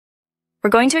We're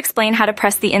going to explain how to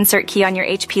press the insert key on your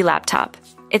HP laptop.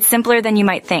 It's simpler than you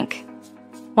might think.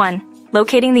 1.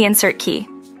 Locating the insert key.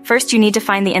 First, you need to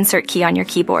find the insert key on your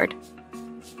keyboard.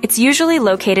 It's usually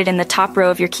located in the top row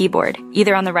of your keyboard,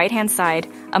 either on the right-hand side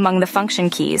among the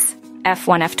function keys,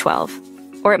 F1,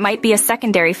 F12, or it might be a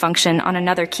secondary function on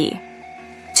another key.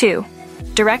 2.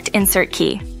 Direct insert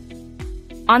key.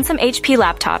 On some HP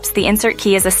laptops, the insert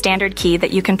key is a standard key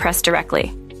that you can press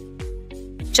directly.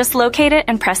 Just locate it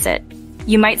and press it.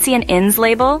 You might see an INS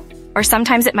label, or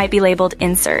sometimes it might be labeled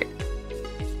insert.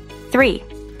 3.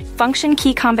 Function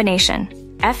key combination,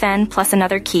 FN plus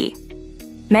another key.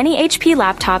 Many HP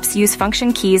laptops use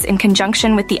function keys in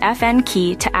conjunction with the FN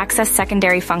key to access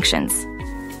secondary functions.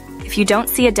 If you don't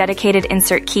see a dedicated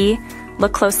insert key,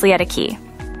 look closely at a key.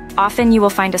 Often you will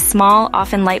find a small,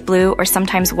 often light blue or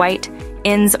sometimes white,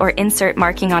 INS or insert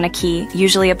marking on a key,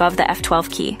 usually above the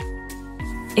F12 key.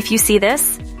 If you see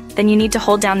this, then you need to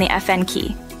hold down the FN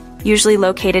key, usually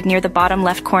located near the bottom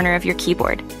left corner of your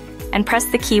keyboard, and press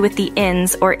the key with the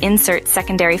INS or insert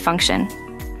secondary function.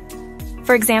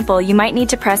 For example, you might need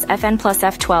to press FN plus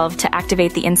F12 to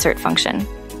activate the insert function.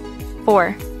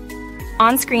 4.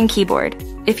 On-screen keyboard.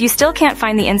 If you still can't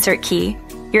find the insert key,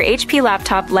 your HP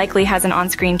laptop likely has an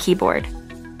on-screen keyboard.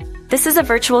 This is a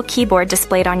virtual keyboard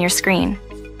displayed on your screen.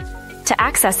 To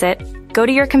access it, go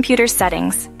to your computer's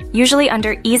settings, usually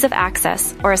under Ease of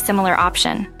Access or a similar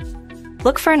option.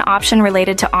 Look for an option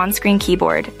related to on-screen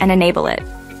keyboard and enable it.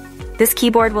 This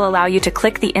keyboard will allow you to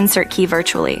click the insert key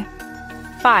virtually.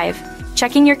 5.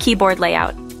 Checking your keyboard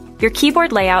layout. Your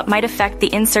keyboard layout might affect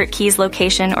the insert key's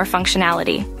location or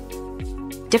functionality.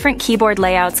 Different keyboard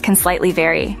layouts can slightly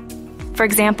vary. For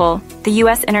example, the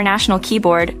US International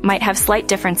keyboard might have slight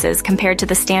differences compared to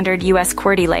the standard US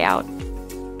QWERTY layout.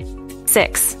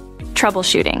 6.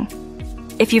 Troubleshooting.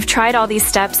 If you've tried all these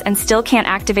steps and still can't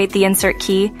activate the insert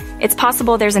key, it's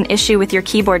possible there's an issue with your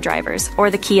keyboard drivers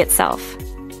or the key itself.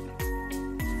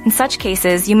 In such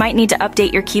cases, you might need to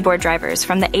update your keyboard drivers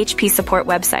from the HP support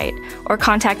website or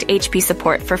contact HP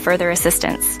support for further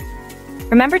assistance.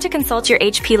 Remember to consult your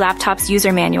HP laptop's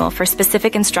user manual for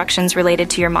specific instructions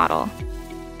related to your model.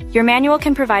 Your manual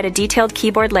can provide a detailed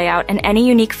keyboard layout and any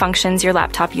unique functions your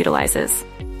laptop utilizes.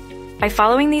 By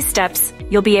following these steps,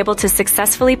 you'll be able to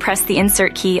successfully press the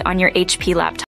insert key on your HP laptop.